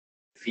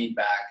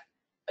feedback.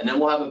 And then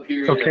we'll have a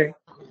period Okay.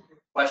 of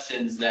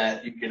questions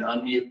that you can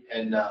unmute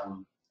and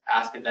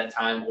ask at that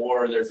time,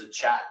 or there's a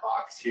chat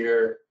box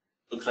here,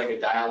 looks like a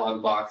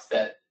dialogue box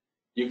that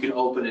you can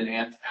open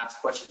and ask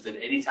questions at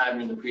any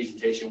time in the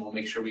presentation. We'll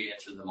make sure we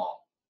answer them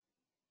all.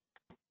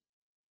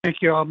 Thank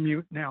you. I'll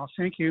mute now.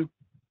 Thank you.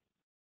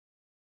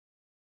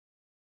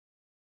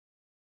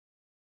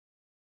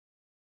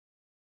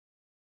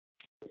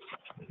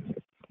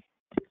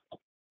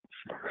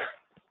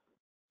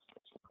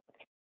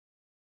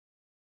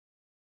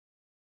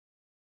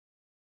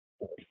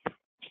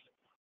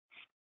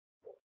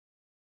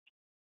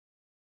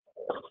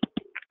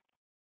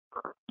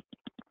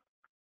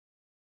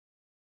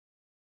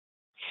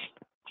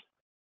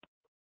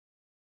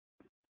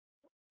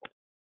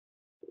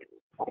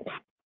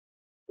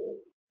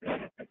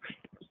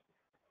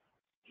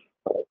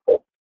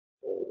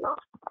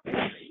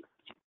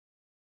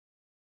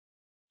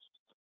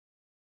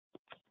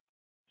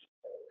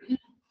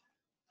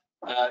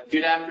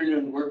 Good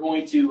afternoon. We're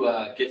going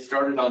to get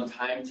started on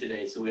time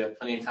today, so we have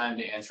plenty of time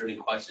to answer any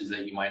questions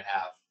that you might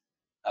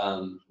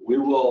have. We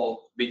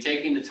will be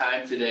taking the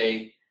time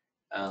today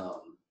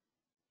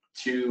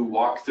to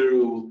walk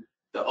through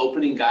the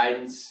opening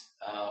guidance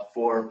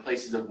for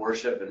places of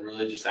worship and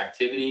religious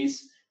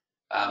activities.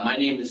 My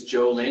name is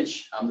Joe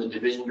Lynch. I'm the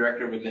Division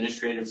Director of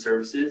Administrative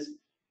Services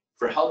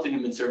for Health and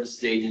Human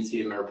Services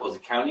Agency in Mariposa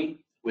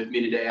County. With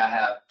me today, I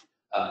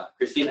have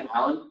Christina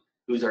Allen,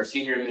 who's our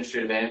Senior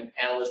Administrative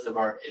Analyst of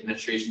our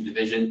Administration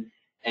Division,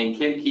 and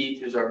Kim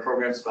Keith, who's our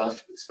Program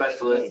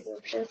Specialist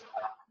in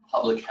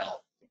Public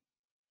Health.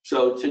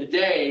 So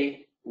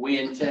today, we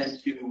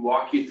intend to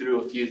walk you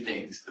through a few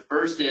things. The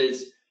first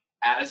is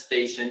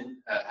attestation.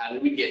 How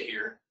did we get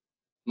here?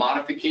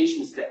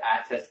 Modifications to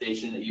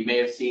attestation that you may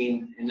have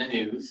seen in the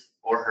news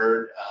or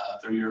heard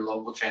through your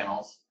local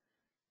channels.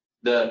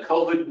 The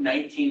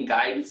COVID-19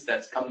 guidance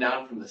that's come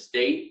down from the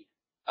state.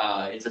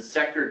 It's a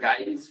sector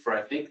guidance for,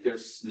 I think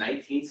there's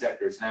 19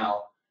 sectors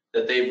now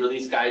that they've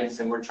released guidance,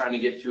 and we're trying to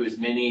get to as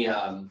many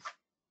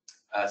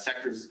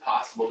sectors as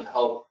possible to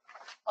help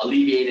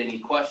alleviate any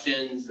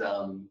questions,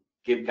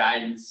 give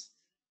guidance.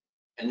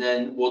 And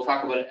then we'll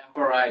talk about an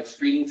FRI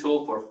screening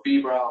tool for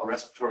febrile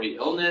respiratory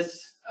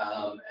illness,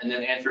 and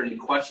then answer any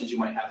questions you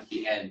might have at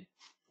the end.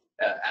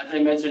 As I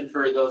mentioned,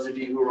 for those of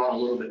you who were on a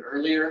little bit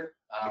earlier,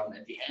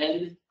 at the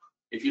end,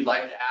 if you'd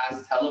like to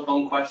ask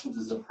telephone questions,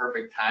 is a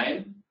perfect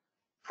time.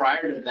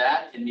 Prior to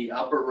that, in the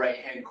upper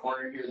right-hand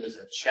corner here, there's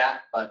a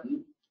chat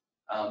button.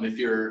 If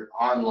you're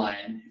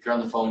online, if you're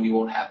on the phone, you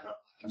won't have it.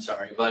 I'm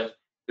sorry, but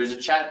there's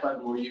a chat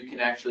button where you can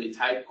actually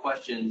type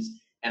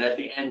questions, and at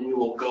the end, we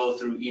will go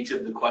through each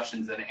of the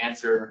questions and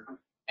answer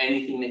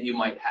anything that you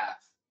might have.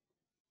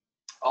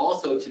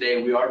 Also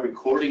today, we are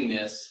recording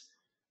this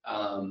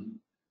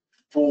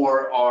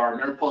for our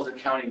Mariposa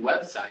County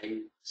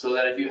website, so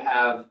that if you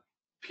have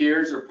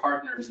peers or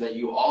partners that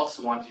you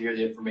also want to hear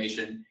the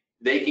information,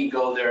 they can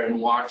go there and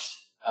watch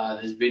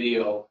this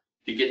video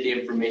to get the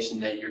information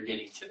that you're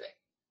getting today.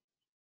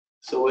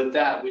 So with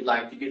that, we'd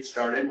like to get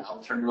started.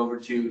 I'll turn it over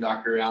to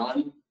Dr.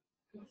 Allen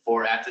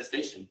for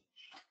attestation.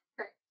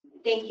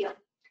 Thank you.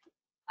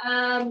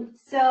 I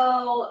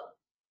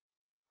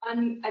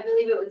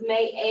believe it was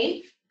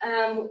May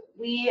 8th,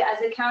 we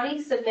as a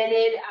county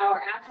submitted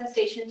our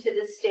attestation to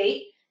the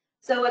state.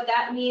 So what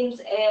that means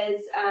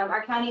is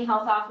our county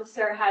health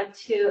officer had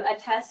to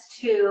attest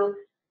to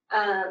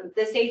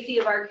the safety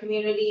of our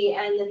community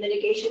and the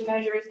mitigation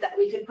measures that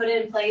we could put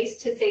in place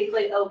to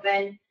safely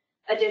open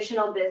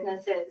additional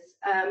businesses.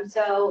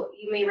 So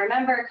you may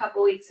remember a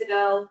couple weeks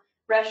ago,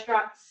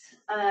 restaurants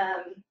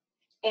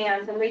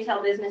and some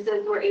retail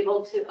businesses were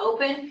able to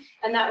open,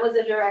 and that was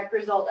a direct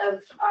result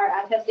of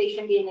our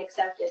attestation being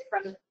accepted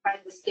by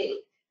the state.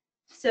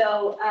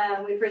 So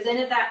we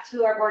presented that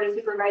to our Board of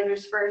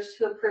Supervisors first,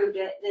 who approved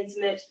it, then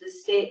submitted to the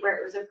state where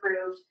it was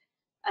approved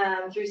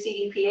through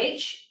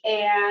CDPH,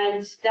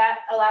 and that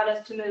allowed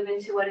us to move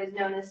into what is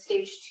known as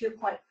stage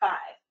 2.5.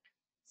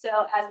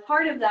 So as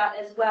part of that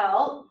as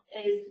well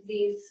is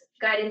these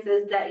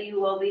guidances that you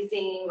will be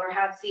seeing or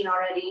have seen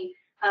already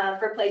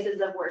for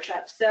places of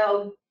worship.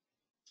 So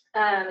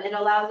it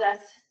allows us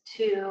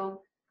to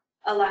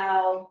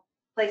allow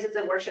places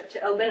of worship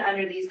to open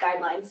under these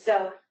guidelines.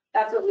 So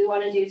that's what we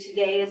want to do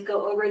today, is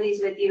go over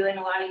these with you and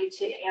allow you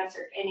to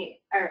answer any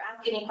or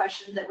ask any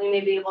questions that we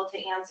may be able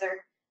to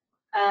answer.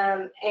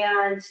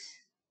 And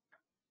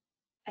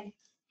I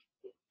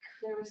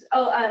there was,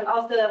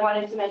 also I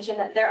wanted to mention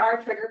that there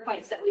are trigger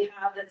points that we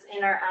have that's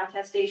in our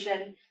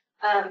attestation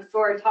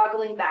for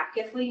toggling back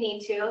if we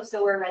need to,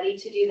 so we're ready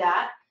to do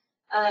that.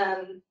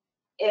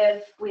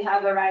 If we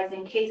have a rise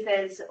in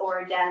cases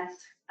or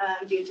deaths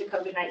due to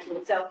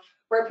COVID-19. So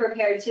we're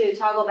prepared to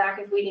toggle back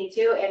if we need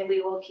to, and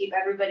we will keep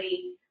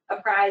everybody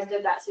apprised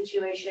of that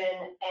situation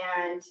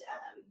and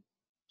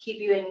keep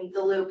you in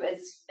the loop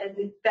as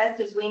best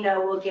as we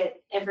know. We'll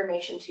get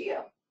information to you.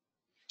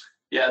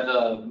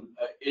 Yeah,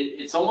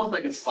 it's almost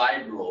like a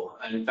slide rule.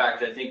 And in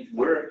fact, I think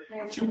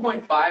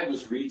 2.5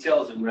 was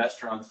retails and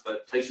restaurants,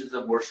 but places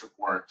of worship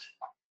weren't.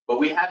 but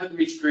we haven't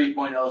reached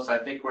 3.0, so I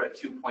think we're at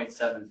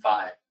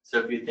 2.75. So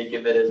if you think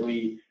of it as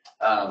we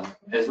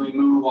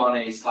move on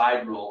a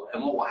slide rule,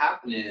 and what will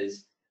happen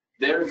is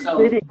there are some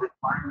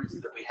requirements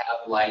that we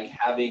have, like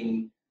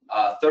having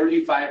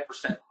 35%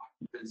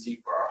 occupancy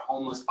for our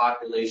homeless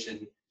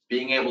population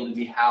being able to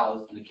be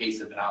housed in the case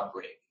of an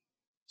outbreak.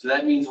 So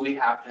that means we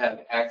have to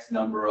have X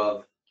number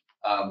of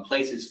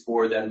places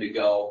for them to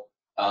go.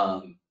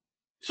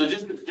 So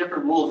just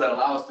different rules that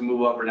allow us to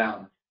move up or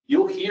down.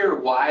 You'll hear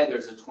why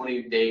there's a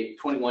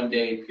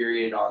 21-day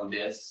period on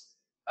this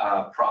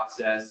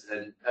process.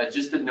 And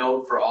just a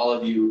note for all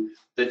of you,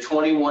 the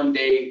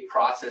 21-day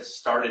process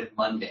started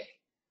Monday.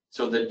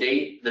 So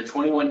the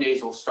 21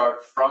 days will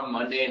start from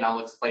Monday, and I'll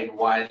explain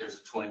why there's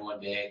a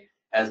 21-day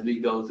as we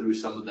go through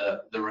some of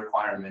the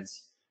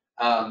requirements.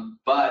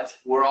 But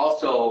we're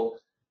also,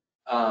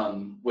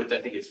 with I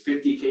think it's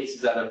 50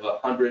 cases out of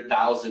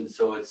 100,000,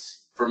 so it's,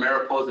 for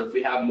Mariposa, if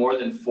we have more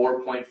than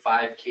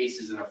 4.5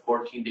 cases in a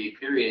 14-day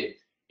period,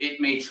 it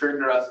may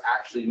trigger us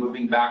actually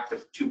moving back to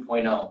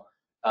 2.0.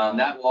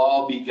 That will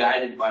all be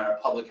guided by our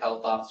public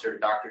health officer,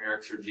 Dr.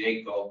 Eric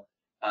Sergienko.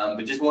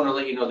 But just want to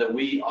let you know that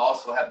we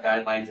also have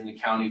guidelines in the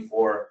county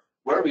for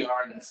where we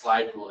are in that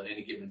slide rule at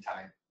any given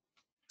time.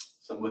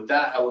 So with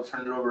that, I will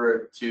turn it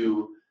over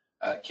to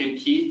Kim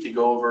Keith to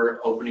go over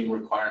opening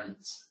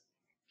requirements.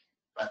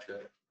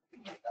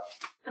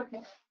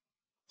 Okay.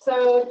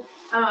 So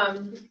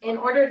in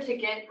order to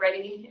get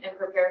ready and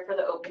prepare for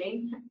the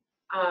opening,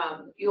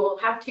 you will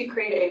have to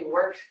create a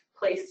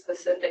workplace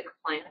specific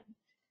plan.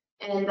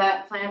 And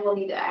that plan will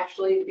need to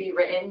actually be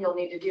written. You'll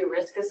need to do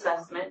risk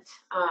assessment,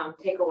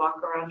 take a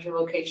walk around your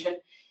location,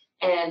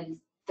 and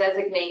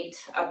designate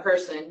a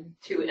person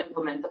to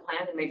implement the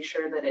plan and make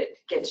sure that it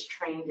gets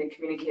trained and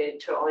communicated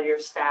to all your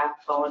staff,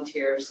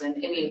 volunteers, and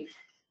any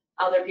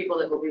other people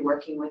that will be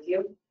working with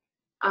you.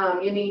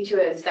 You need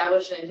to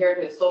establish and adhere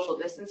to social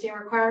distancing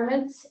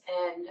requirements,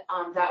 and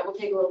that will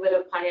take a little bit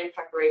of planning and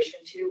preparation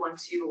too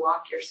once you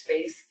walk your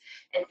space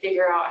and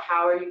figure out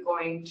how are you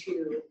going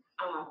to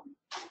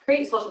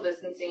create social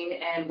distancing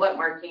and what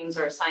markings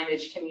or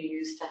signage can you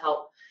use to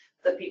help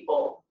the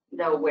people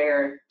know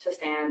where to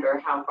stand or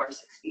how far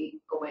 6 feet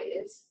away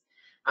is.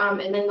 And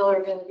then there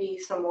are going to be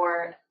some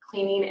more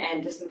cleaning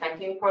and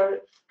disinfecting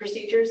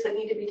procedures that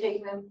need to be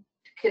taken into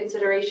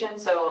consideration.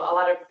 So a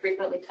lot of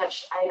frequently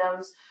touched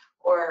items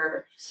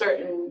or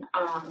certain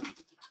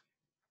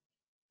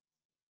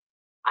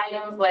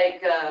items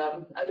like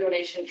a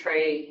donation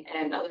tray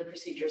and other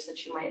procedures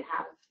that you might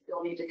have.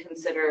 You'll need to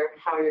consider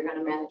how you're going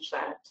to manage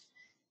that.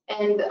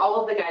 And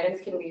all of the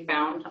guidance can be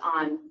found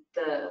on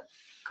the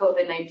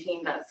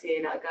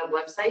covid19.ca.gov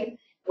website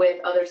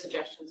with other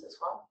suggestions as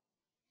well.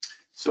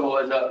 So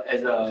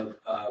as a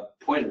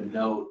point of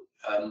note,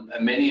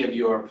 many of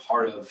you are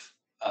part of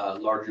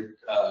larger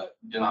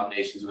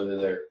denominations, whether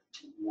they're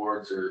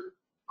wards or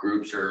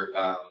groups or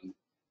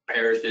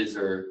parishes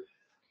or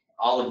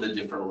all of the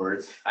different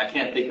words. I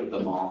can't think of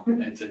them all.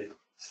 It's a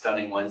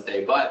stunning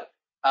Wednesday, but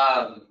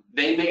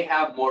they may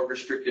have more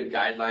restrictive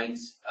guidelines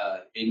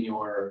in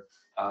your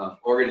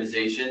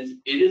organizations.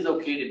 It is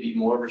okay to be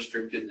more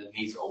restrictive than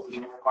these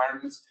opening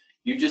requirements.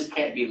 You just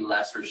can't be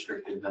less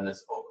restrictive than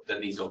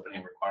these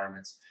opening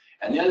requirements.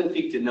 And the other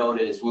thing to note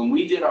is when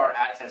we did our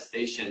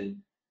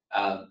attestation,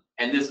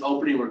 and this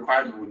opening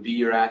requirement would be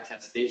your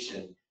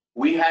attestation,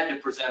 we had to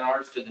present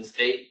ours to the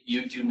state.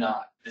 You do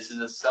not. This is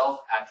a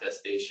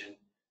self-attestation.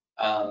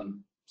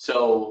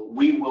 So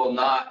we will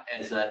not,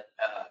 as a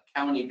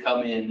county,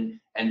 come in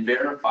and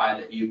verify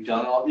that you've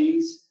done all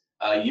these.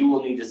 You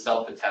will need to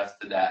self-attest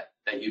to that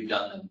you've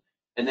done them.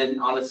 And then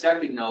on a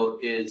second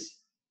note is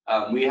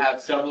we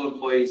have several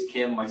employees,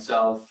 Kim,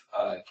 myself,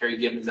 Carrie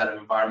Gibbons out of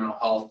Environmental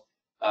Health,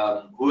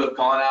 who have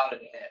gone out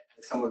at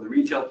some of the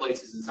retail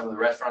places and some of the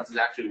restaurants and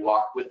actually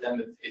walked with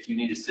them if you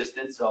need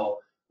assistance. So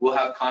we'll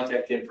have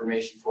contact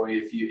information for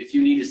you if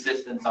you need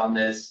assistance on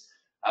this.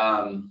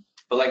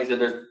 But like I said,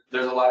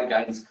 there's a lot of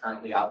guidance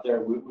currently out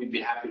there. We'd be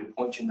happy to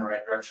point you in the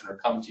right direction or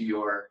come to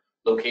your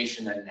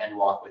location and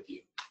walk with you.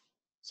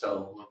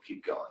 So we'll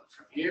keep going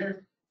from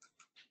here.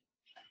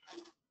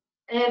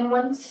 And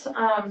once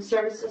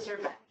services are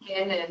back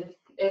in and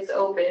it's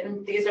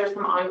open, these are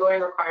some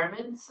ongoing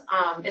requirements.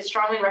 It's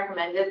strongly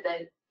recommended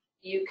that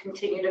you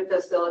continue to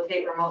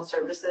facilitate remote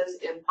services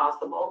if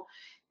possible,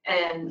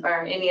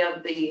 or any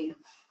of the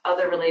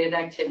other related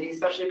activities,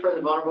 especially for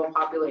the vulnerable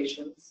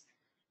populations.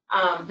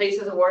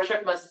 Places of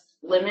worship must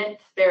limit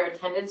their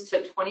attendance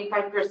to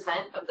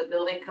 25% of the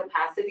building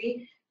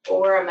capacity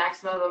or a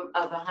maximum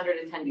of 100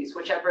 attendees,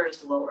 whichever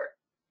is lower.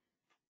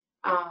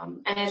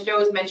 And as Joe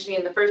was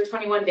mentioning, the first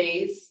 21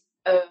 days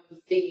of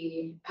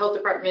the health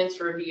department's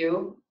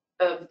review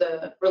of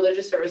the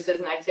religious services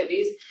and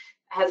activities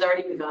has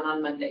already begun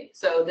on Monday.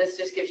 So this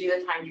just gives you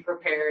the time to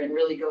prepare and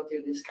really go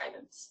through this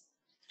guidance.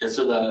 And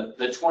so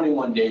the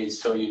 21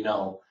 days, so you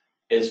know,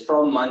 is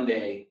from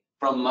Monday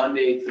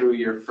through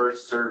your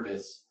first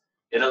service.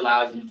 It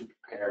allows you to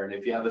prepare. And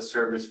if you have a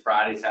service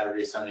Friday,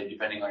 Saturday, Sunday,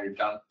 depending on your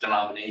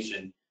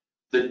denomination,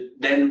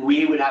 then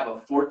we would have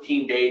a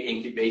 14-day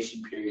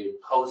incubation period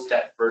post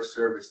that first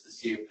service to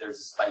see if there's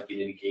a spike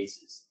in any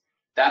cases.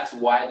 That's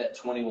why that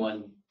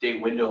 21-day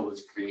window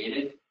was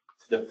created.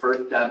 The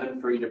first 7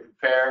 for you to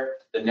prepare,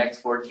 the next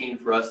 14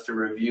 for us to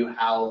review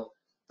how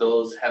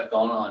those have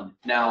gone on.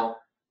 Now,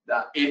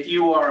 if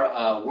you are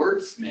a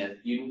wordsmith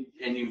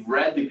and you've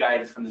read the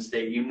guidance from the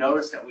state, you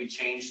notice that we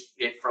changed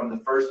it from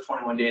the first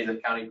 21 days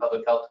of County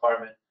Public Health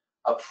Department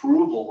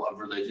approval of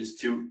religious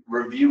to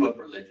review of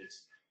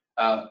religious.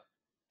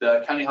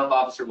 The county health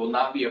officer will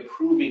not be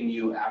approving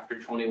you after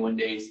 21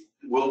 days.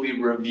 We'll be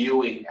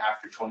reviewing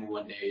after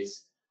 21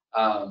 days.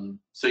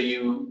 So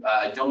you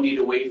don't need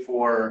to wait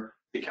for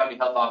the county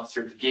health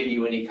officer to give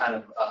you any kind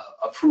of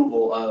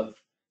approval of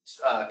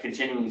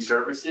continuing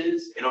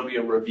services. It'll be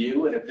a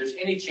review, and if there's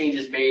any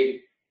changes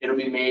made, it'll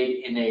be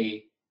made in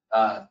a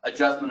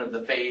adjustment of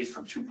the phase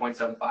from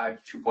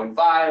 2.75 to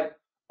 2.5,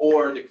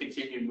 or the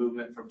continued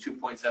movement from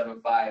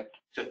 2.75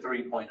 to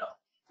 3.0,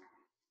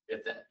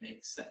 if that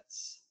makes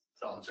sense.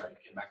 So I'm sorry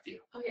to get back to you.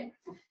 Okay.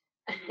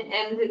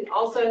 And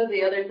also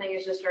the other thing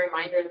is just a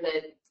reminder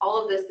that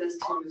all of this is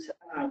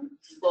to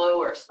slow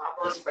or stop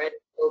the spread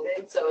of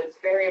COVID. So it's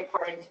very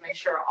important to make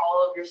sure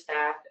all of your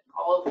staff,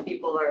 all of the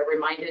people are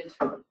reminded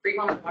to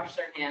frequently wash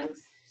their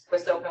hands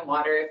with soap and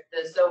water.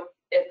 If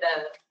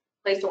the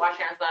place to wash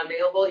hands is not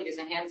available, use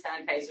a hand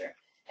sanitizer,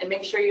 and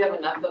make sure you have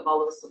enough of all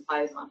those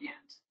supplies on hand.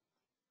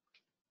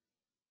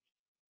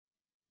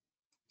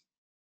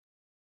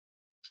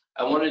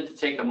 I wanted to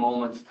take a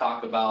moment to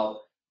talk about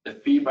the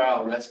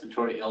febrile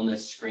respiratory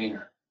illness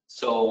screener.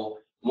 So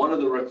one of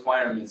the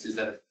requirements is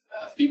that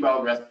a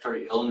febrile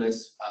respiratory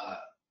illness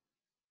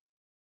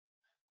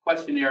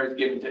questionnaire is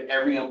given to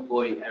every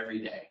employee every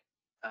day.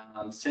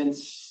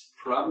 Since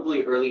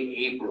probably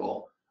early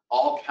April,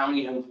 all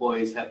county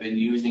employees have been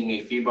using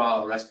a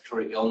febrile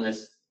respiratory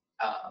illness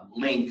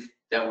link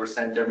that we're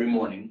sent every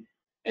morning.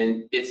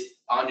 And it's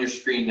on your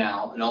screen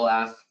now, and I'll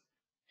ask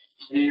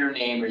your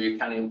name or your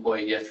county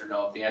employee, yes or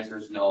no. If the answer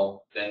is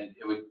no, then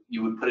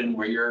you would put in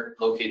where you're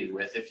located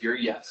with. If you're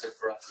yes, if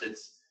for us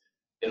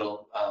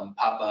it'll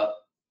pop up,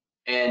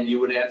 and you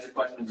would answer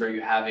questions: are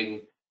you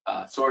having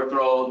sore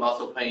throat,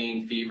 muscle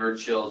pain, fever,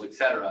 chills,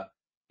 etc.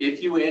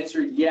 If you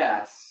answer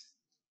yes,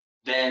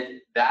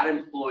 then that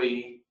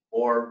employee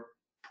or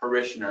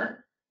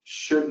parishioner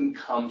shouldn't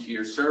come to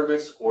your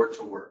service or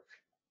to work.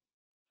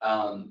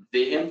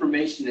 The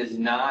information is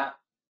not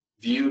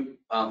viewed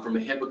from a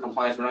HIPAA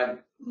compliance. We're not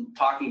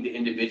talking to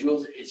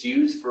individuals. It's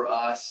used for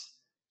us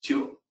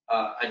to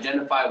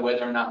identify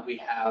whether or not we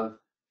have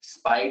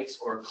spikes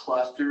or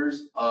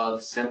clusters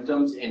of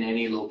symptoms in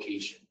any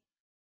location.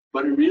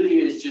 But it really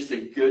is just a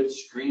good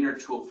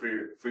screener tool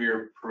for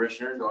your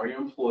parishioners or your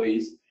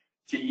employees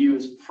to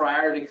use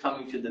prior to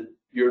coming to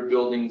your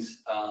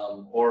buildings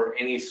or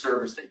any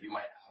service that you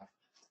might have.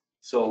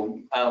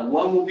 So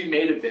one will be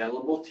made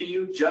available to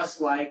you,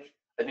 just like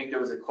I think there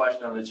was a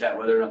question on the chat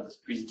whether or not this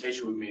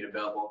presentation will be made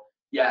available.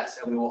 Yes,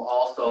 and we will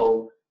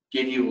also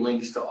give you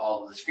links to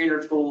all of the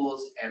screener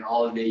tools and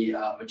all of the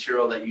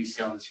material that you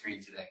see on the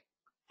screen today.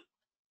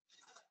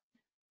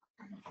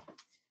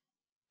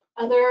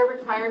 Other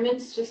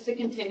requirements, just to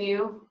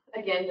continue,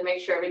 again, to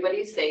make sure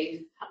everybody's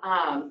safe.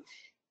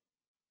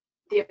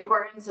 The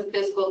importance of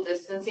physical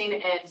distancing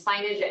and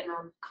signage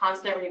and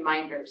constant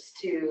reminders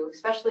to,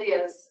 especially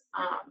as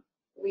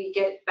we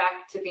get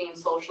back to being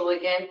social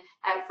again.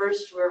 At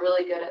first, we're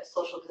really good at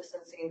social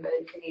distancing, but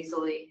it can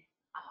easily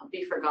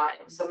be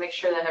forgotten. So make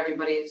sure that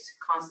everybody is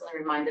constantly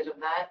reminded of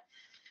that.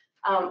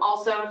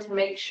 Also, to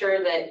make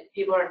sure that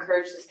people are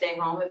encouraged to stay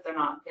home if they're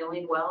not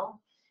feeling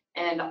well.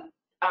 And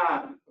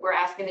we're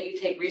asking that you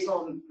take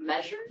reasonable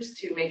measures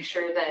to make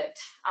sure that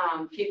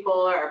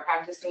people are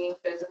practicing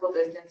physical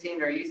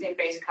distancing or using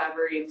face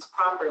coverings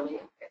properly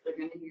if they're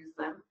going to use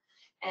them,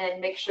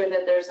 and make sure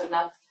that there's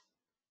enough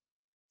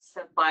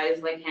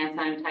supplies like hand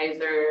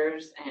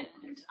sanitizers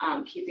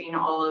and keeping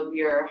all of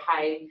your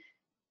high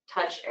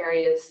touch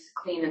areas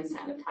clean and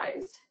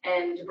sanitized,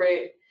 and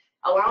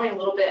allowing a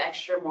little bit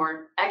extra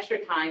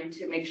time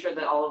to make sure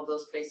that all of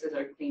those places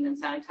are clean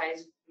and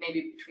sanitized,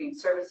 maybe between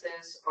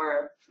services,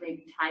 or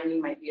maybe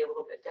timing might be a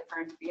little bit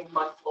different, being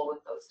flexible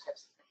with those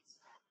types of things.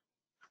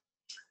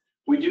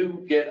 We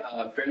do get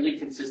a fairly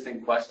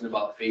consistent question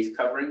about face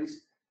coverings.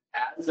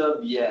 As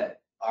of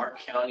yet, our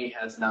county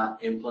has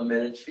not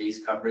implemented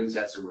face coverings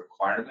as a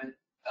requirement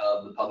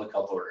of the public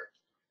health order.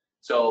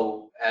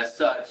 So as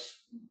such,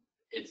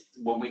 it's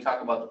when we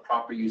talk about the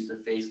proper use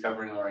of face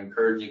covering or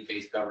encouraging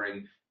face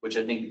covering, which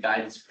I think the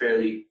guidance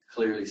fairly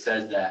clearly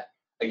says that.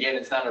 Again,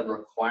 it's not a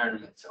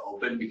requirement to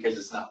open because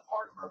it's not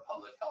part of our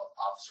public health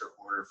officer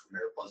order for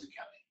Mariposa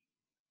County.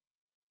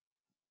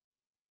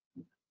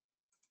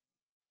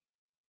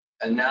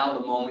 And now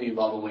the moment you've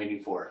all been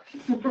waiting for.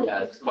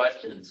 Yes,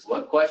 questions.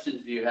 What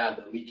questions do you have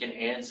that we can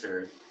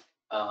answer?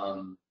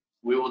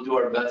 We will do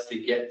our best to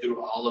get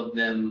through all of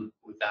them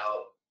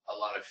without a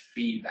lot of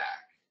feedback.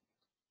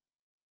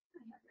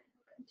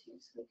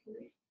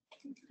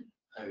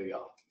 There we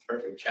go.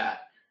 Perfect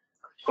chat.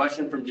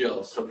 Question from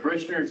Jill. So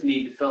parishioners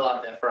need to fill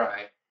out the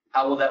FRI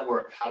How will that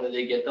work? How do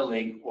they get the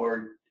link?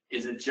 Or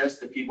is it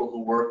just the people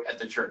who work at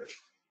the church?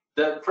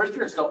 The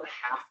parishioners don't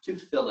have to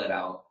fill it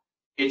out.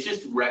 It's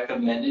just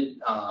recommended.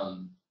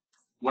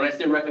 When I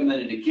say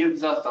recommended, it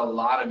gives us a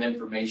lot of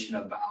information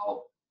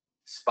about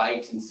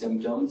spikes and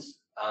symptoms.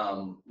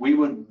 We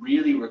would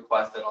really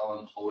request that all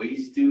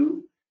employees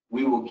do.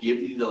 We will give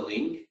you the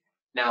link.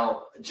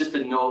 Now, just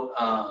a note,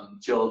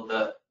 Jill,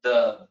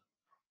 the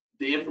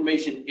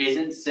information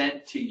isn't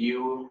sent to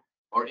you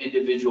or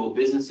individual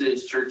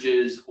businesses,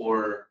 churches,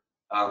 or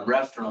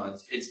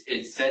restaurants.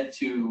 It's sent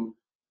to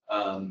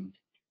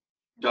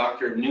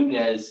Dr.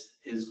 Nunez,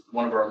 is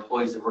one of our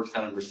employees that works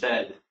down in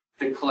Merced,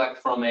 to collect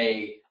from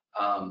a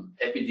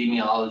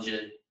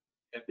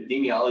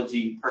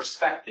epidemiology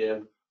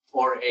perspective,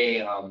 or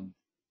a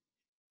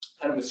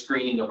kind of a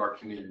screening of our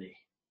community.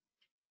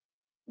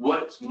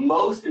 What's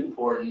most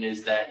important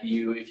is that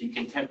if you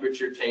can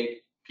temperature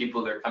take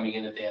people that are coming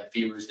in, if they have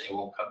fevers, they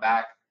won't come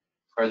back,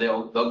 or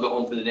they'll go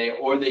home for the day,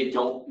 or they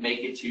don't make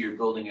it to your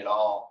building at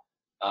all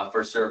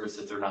for service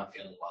if they're not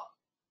feeling well.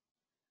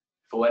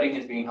 If a wedding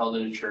is being held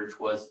in a church,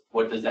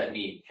 what does that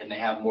mean? Can they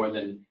have more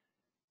than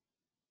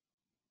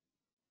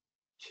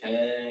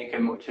 10?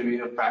 Can we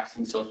have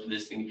practicing social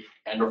distancing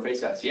and/or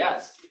face masks?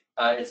 Yes.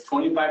 It's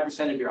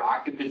 25% of your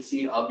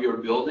occupancy of your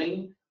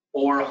building,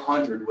 or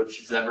 100,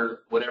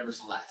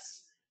 whatever's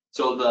less.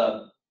 So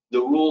the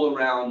rule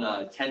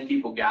around 10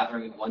 people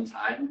gathering at one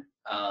time.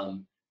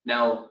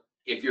 Now,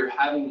 if you're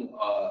having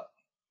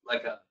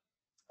like a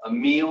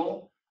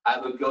meal, I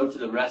would go to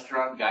the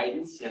restaurant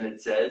guidance, and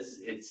it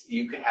says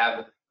you could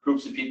have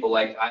groups of people.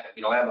 Like I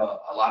have a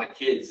lot of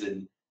kids,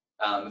 and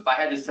if I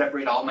had to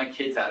separate all my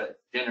kids out at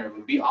dinner, it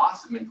would be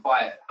awesome and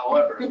quiet.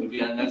 However, it would be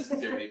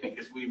unnecessary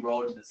because we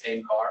rode in the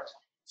same car.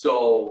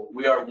 So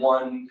we are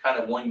one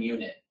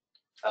unit.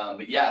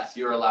 But yes,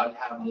 you're allowed to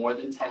have more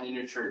than 10 in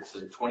your church.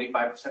 So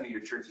 25% of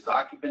your church's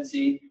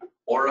occupancy,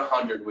 or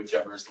 100,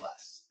 whichever is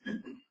less.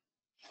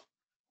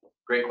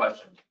 Great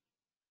question.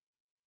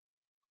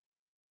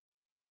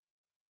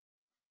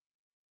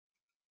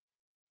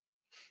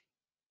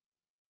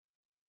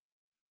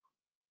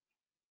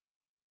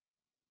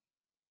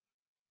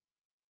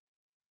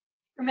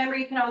 Remember,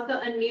 you can also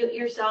unmute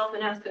yourself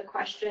and ask a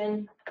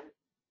question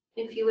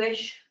if you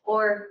wish,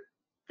 or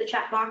the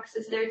chat box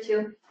is there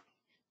too.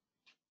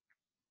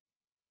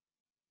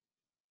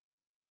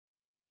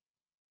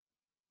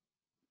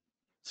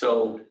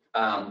 So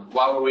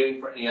while we're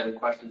waiting for any other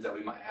questions that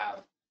we might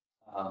have,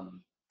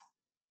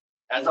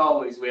 as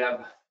always, we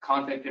have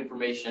contact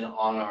information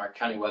on our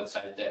county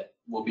website that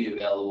will be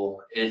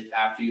available if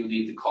after you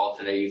leave the call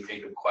today, you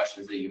think of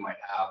questions that you might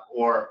have,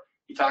 or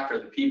you talk to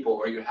other people,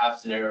 or you have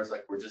scenarios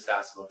like we're just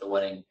asked about the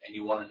wedding and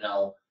you want to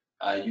know,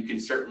 you can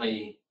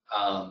certainly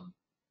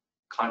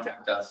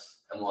contact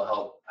us and we'll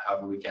help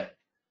however we can.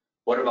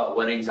 What about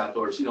weddings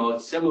outdoors?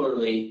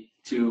 Similarly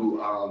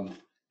to,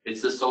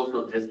 it's the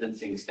social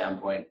distancing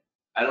standpoint.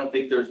 I don't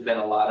think there's been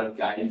a lot of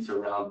guidance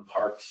around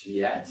parks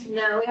yet.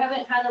 No, we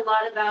haven't had a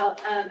lot about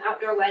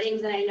outdoor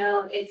weddings, and I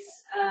know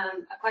it's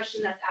a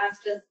question that's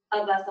asked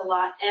of us a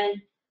lot,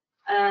 and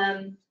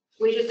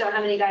we just don't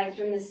have any guidance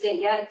from the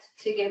state yet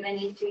to give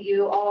any to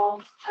you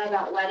all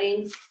about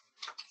weddings.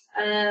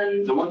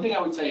 The one thing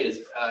I would say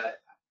is I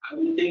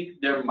would think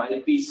there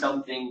might be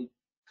something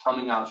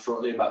coming out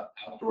shortly about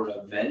outdoor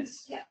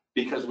events. Yeah.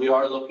 Because we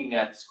are looking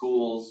at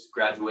schools,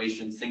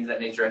 graduations, things of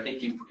that nature. I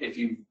think if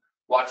you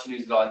watch the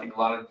news at all, I think a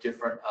lot of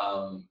different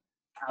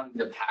counties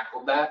have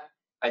tackled that.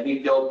 I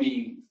think there'll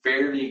be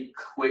fairly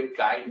quick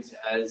guidance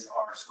as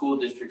our school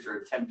districts are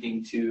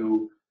attempting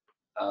to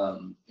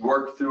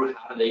work through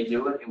how they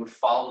do it. It would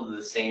follow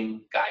the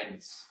same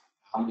guidance.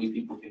 How many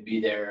people can be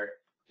there,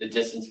 the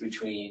distance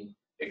between,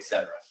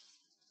 etc.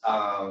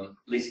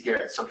 Lisa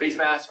Garrett. So face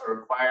masks are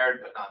required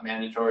but not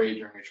mandatory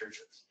during your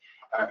churches.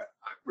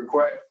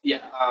 Required,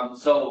 yeah.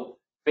 So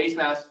face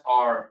masks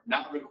are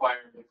not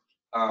required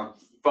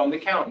from the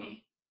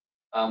county.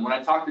 When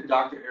I talked to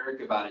Dr.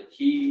 Eric about it,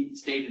 he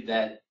stated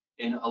that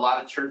in a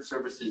lot of church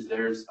services,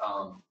 there's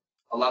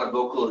a lot of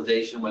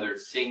vocalization, whether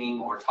it's singing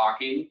or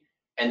talking,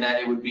 and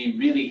that it would be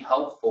really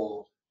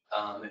helpful.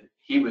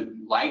 He would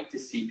like to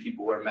see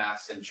people wear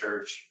masks in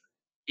church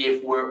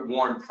if we're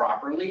worn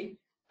properly.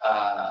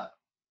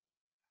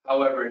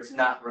 However, it's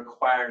not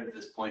required at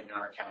this point in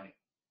our county.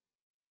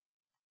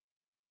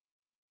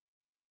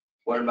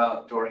 What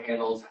about door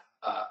handles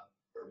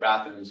or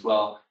bathrooms?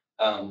 Well,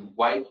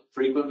 wipe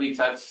frequently,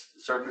 touch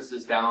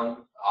surfaces down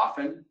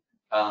often.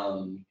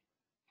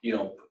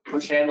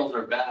 Push handles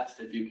are best.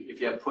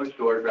 If you have push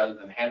doors rather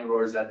than handle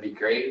doors, that'd be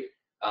great.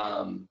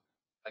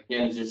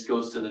 Again, it just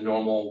goes to the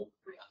normal.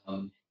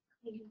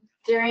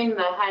 During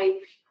the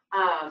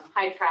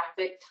high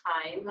traffic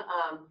time,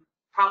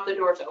 prop the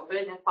doors open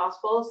if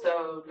possible,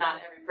 so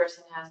not every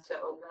person has to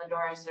open the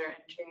door as they're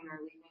entering or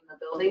leaving the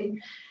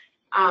building.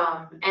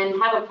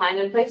 And have a plan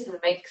in place and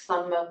make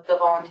some of the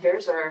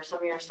volunteers or some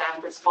of your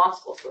staff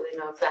responsible so they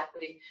know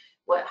exactly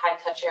what high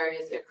touch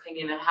areas they're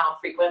cleaning and how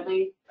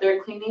frequently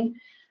they're cleaning.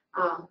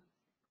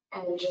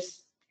 And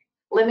just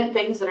limit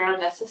things that are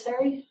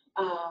unnecessary.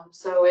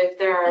 So if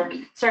there are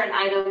certain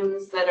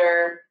items that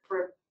are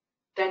for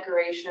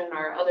decoration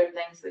or other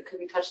things that could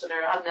be touched that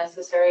are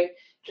unnecessary,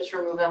 just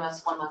remove them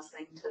as one less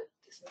thing to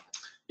disinfect.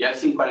 Yeah, I've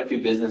seen quite a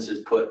few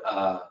businesses put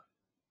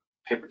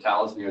paper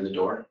towels near the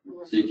door.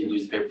 So you can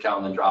use the paper towel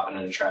and then drop it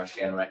in a trash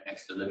can right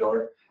next to the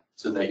door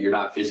so that you're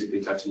not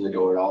physically touching the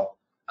door at all.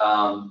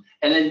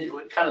 And then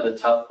kind of the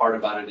tough part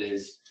about it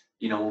is,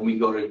 you know, when we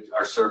go to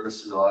our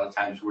services, a lot of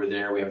times we're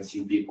there, we haven't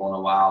seen people in a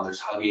while, there's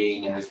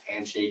hugging and there's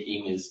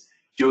handshaking, is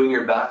doing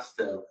your best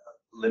to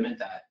limit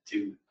that,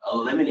 to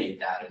eliminate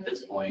that at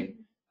this point.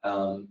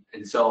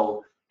 And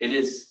so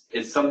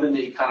it's something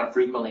that you kind of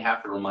frequently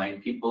have to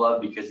remind people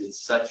of, because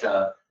it's such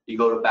a, you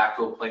go back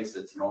to a place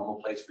that's a normal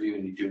place for you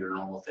and you do your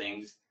normal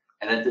things.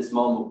 And at this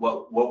moment,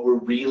 what we're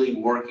really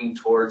working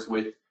towards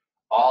with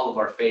all of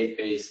our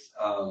faith-based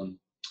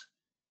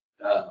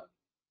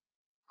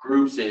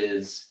groups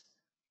is,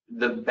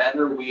 the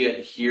better we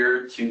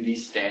adhere to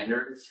these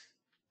standards,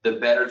 the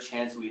better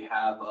chance we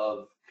have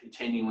of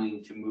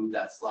continuing to move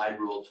that slide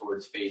rule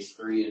towards phase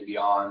 3 and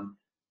beyond.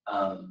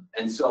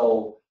 And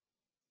so,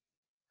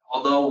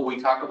 although we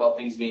talk about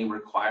things being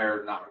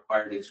required, not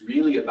required, it's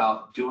really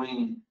about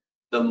doing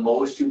the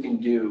most you can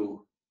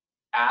do.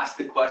 Ask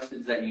the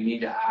questions that you need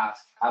to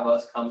ask. Have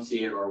us come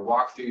see it, or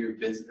walk through your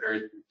business,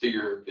 or through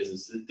your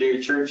businesses, through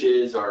your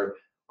churches, or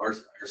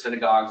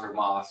synagogues or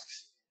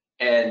mosques,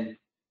 and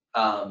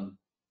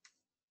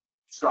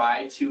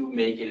try to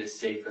make it as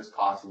safe as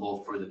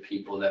possible for the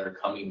people that are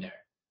coming there.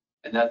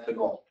 And that's the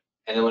goal.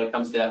 And then when it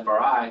comes to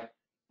FRI,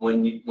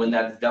 when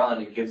that's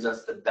done, it gives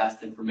us the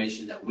best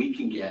information that we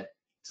can get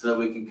so that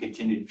we can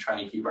continue to try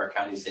and keep our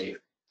county safe.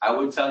 I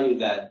would tell you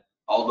that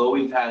although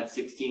we've had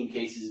 16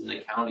 cases in the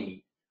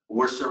county,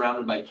 we're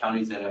surrounded by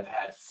counties that have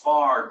had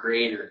far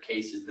greater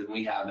cases than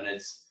we have. And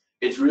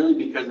it's really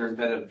because there's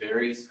been a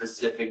very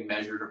specific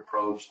measured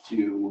approach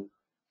to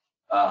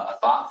a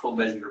thoughtful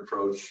measured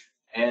approach.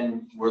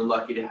 And we're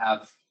lucky to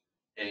have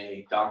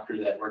a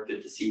doctor that worked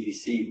at the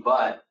CDC,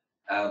 but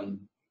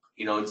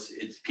you know,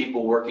 it's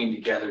people working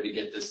together to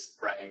get this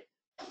right.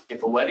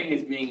 If a wedding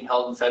is being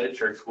held inside a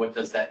church, what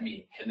does that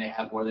mean? Can they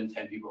have more than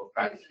 10 people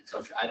practicing?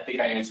 So I think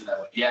I answered that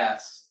one.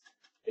 Yes,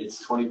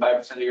 it's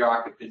 25% of your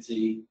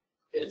occupancy.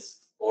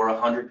 Or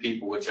 100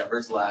 people, whichever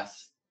is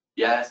less.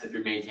 Yes, if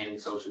you're maintaining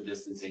social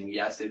distancing.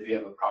 Yes, if you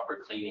have a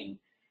proper cleaning.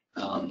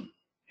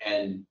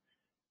 And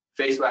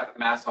face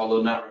mask,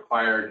 although not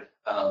required,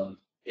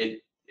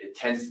 it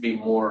tends to be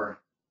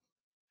more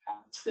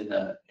asked in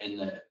the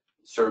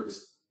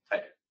service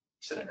type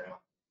scenario.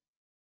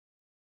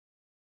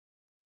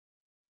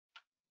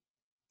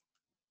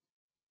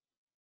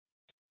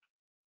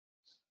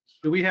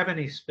 Do we have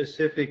any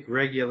specific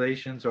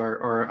regulations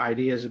or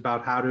ideas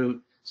about how to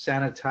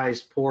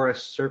sanitize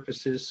porous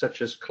surfaces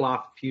such as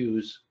cloth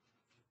pews?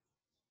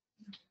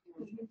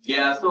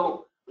 Yeah,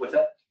 so what's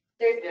that?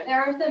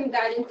 There are some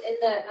guidance in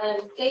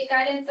the state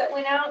guidance that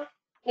went out.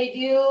 They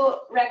do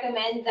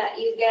recommend that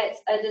you get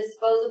a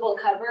disposable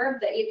cover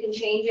that you can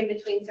change in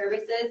between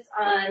services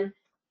on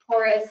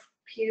porous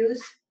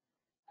pews.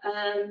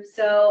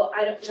 So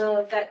I don't know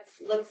if that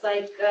looks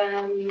like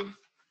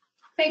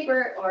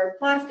paper or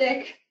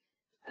plastic,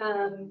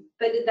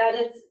 but that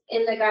is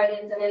in the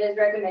guidance and it is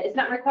recommended. It's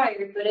not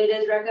required, but it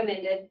is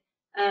recommended.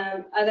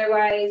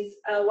 Otherwise,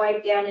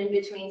 wipe down in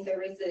between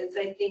services,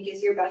 I think,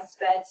 is your best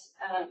bet.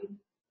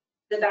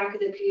 The back of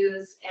the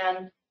pews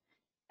and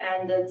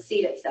the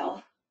seat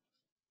itself.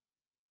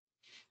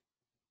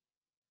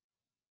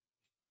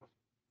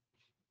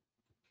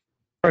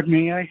 Pardon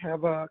me, I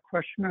have a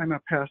question. I'm a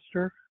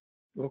pastor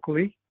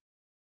locally.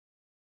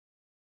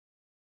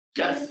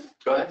 Yes,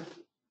 go ahead.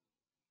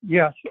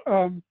 Yes.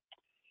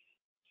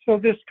 So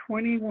this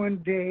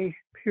 21-day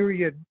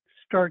period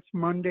starts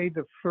Monday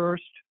the 1st.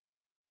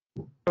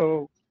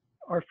 So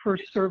our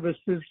first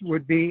services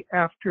would be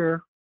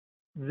after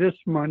this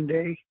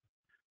Monday,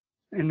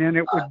 and then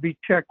it would be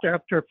checked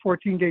after a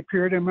 14-day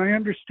period. Am I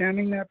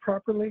understanding that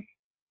properly?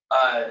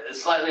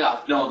 Slightly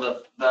off.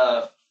 No,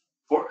 the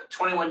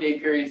 21-day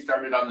period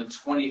started on the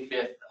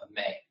 25th of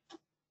May.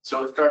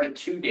 So it started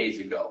 2 days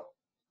ago.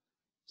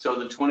 So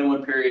the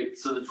 21 period,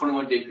 so the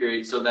 21-day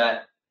period, so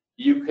that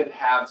you could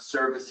have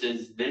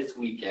services this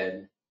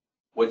weekend,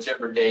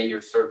 whichever day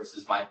your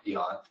services might be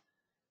on.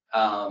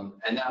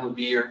 And that would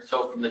be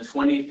so from the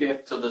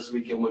 25th till this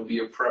weekend would be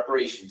your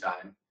preparation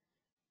time.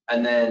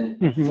 And then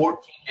 14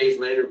 days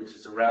later, which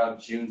is around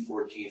June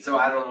 14th. So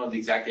I don't know the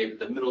exact date,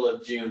 but the middle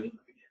of June.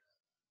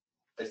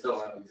 I still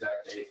don't have the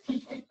exact date.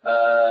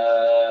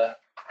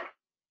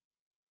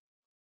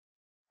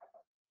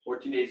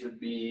 14 days would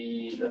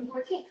be June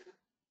 14th.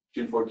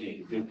 June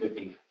 14th, June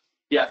 15th.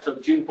 Yeah, so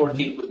June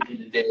 14th would be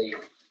the day,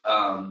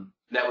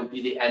 that would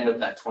be the end of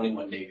that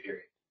 21-day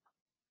period.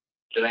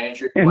 Did I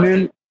answer your question?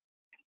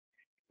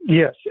 Then,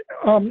 yes.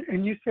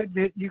 And you said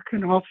that you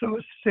can also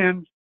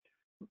send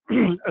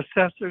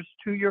assessors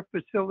to your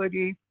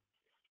facility.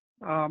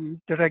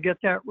 Did I get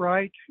that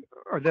right?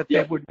 Or that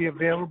they would be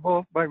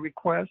available by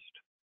request?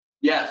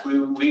 Yes,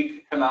 we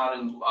could come out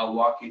and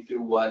walk you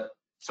through what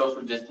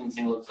social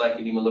distancing looks like,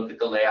 and even look at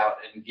the layout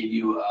and give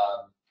you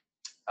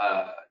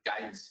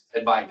guidance,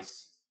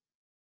 advice.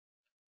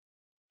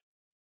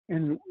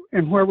 And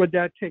where would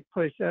that take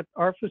place? At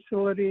our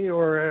facility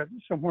or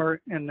somewhere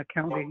in the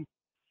county?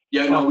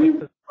 Yeah, no, we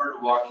prefer to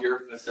walk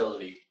your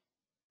facility.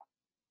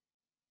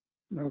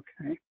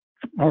 Okay.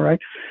 All right.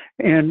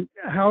 And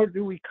how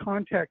do we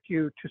contact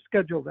you to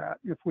schedule that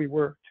if we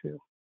were to?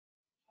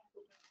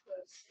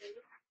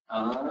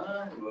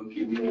 We'll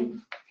give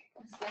you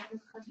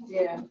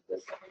Yeah.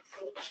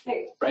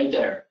 right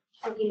there.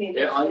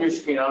 Yeah, on your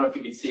screen, I don't know if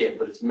you can see it,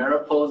 but it's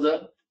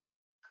Mariposa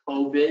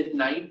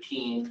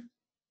COVID-19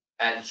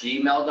 at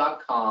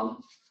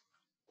gmail.com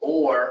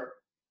or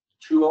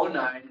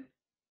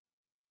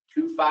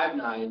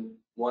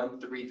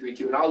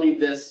 209-259-1332. And I'll leave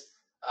this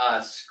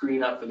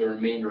screen up for the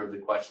remainder of the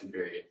question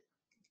period.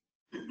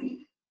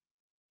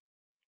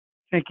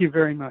 Thank you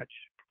very much.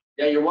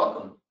 Yeah, you're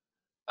welcome.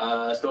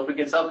 So if we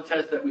can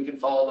self-attest that we can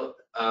follow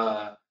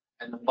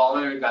and the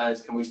following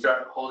guidance, can we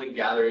start holding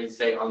gatherings,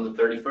 say, on the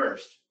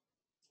 31st?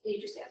 You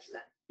just answer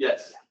that.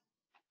 Yes,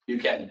 you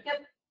can.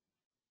 Yep.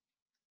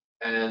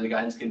 And the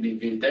guidance can be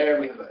viewed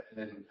there. We have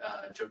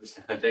jokes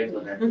and things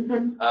on there.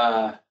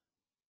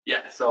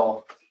 Yeah,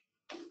 so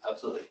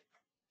absolutely.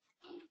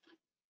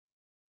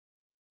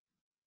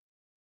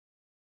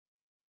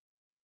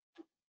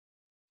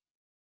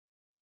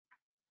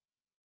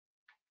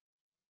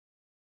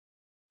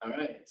 All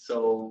right,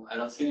 so I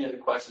don't see any other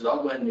questions.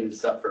 I'll go ahead and leave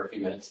this up for a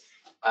few minutes.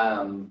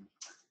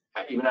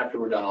 Even after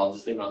we're done, I'll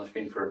just leave it on the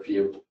screen for a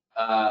few.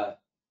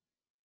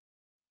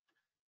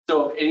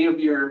 So if any of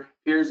your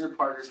peers or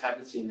partners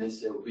haven't seen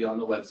this, it will be on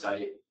the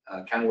website,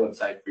 county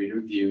website for you to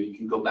review. You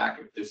can go back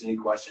if there's any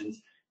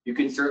questions. You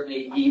can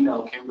certainly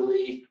email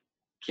Kimberly,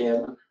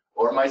 Kim,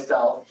 or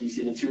myself. You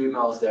see the 2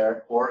 emails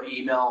there, or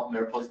email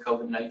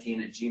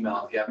mariposacovid19 at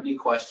gmail if you have any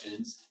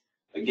questions.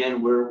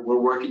 Again, we're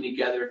working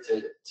together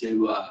to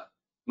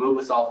move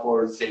us all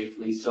forward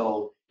safely.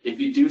 So if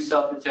you do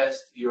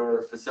self-attest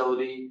your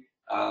facility,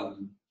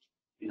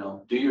 you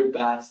know, do your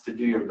best to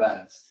do your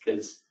best,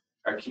 because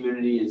our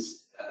community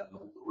is,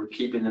 we're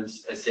keeping them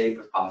as safe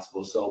as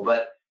possible. So,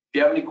 but if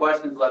you have any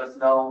questions, let us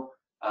know.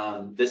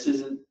 This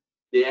isn't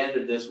the end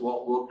of this.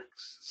 We'll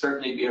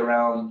certainly be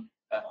around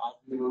as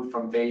we move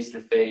from phase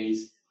to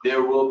phase.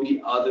 There will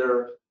be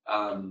other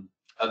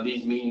of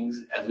these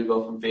meetings as we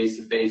go from phase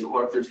to phase,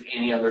 or if there's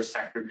any other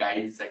sector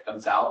guidance that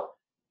comes out.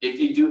 If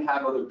you do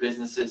have other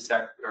businesses,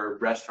 or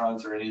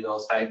restaurants, or any of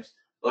those types,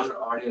 those are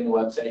already on the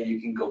website.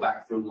 You can go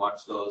back through and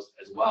watch those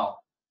as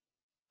well.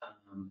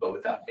 But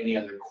without any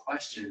other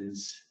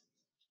questions,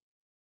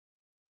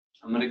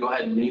 I'm going to go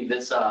ahead and leave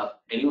this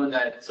up. Anyone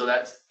that, so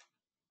that's,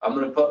 I'm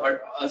going to put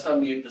us on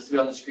mute. This will be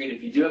on the screen.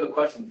 If you do have a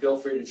question, feel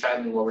free to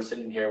chime in while we're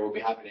sitting here. We'll be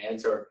happy to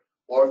answer.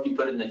 Or if you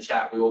put it in the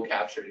chat, we will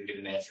capture it and get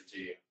an answer to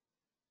you.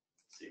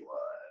 Let's see what.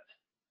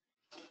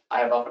 I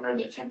have often heard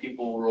that 10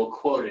 people were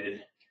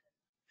quoted,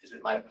 as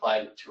it might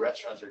apply to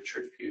restaurants or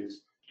church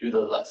pews, due to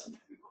the less than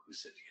 10 people who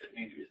sit together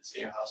need to be in the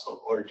same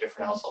household or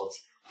different households.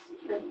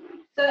 So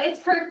it's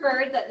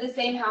preferred that the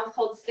same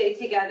households stay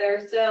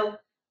together. So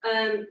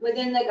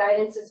within the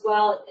guidance as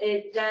well,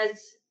 it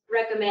does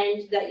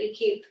recommend that you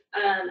keep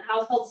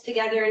households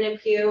together in a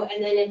pew,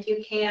 and then if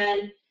you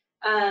can,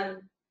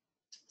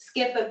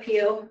 skip a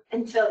pew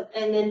and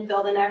then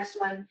fill the next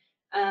one.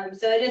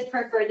 So it is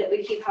preferred that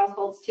we keep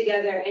households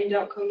together and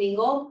don't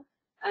commingle.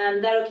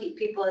 That'll keep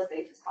people as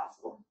safe as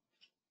possible.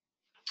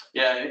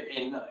 Yeah,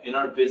 in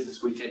our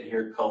business, we tend to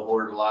hear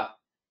cohort a lot.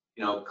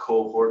 You know,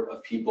 cohort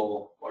of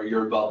people, or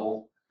your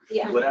bubble.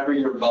 Yeah. Whatever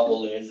your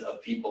bubble is of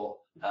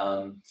people.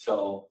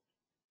 So,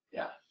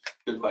 yeah,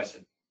 good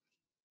question.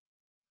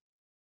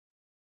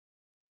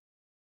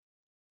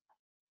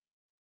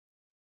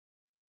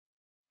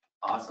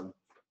 Awesome.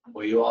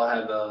 Well, you all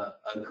have a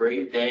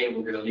great day.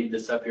 We're going to leave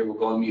this up here. We'll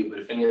go on mute. But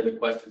if any other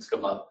questions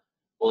come up,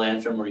 we'll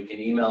answer them, or you can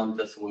email them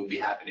to us, and we'll be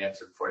happy to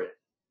answer them for you.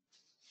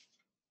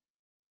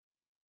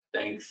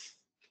 Thanks.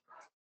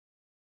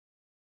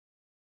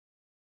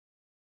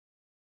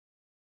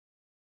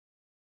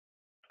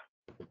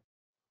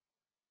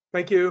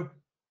 Thank you.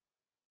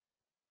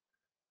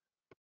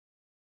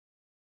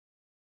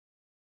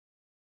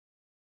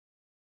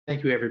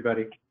 Thank you,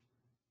 everybody.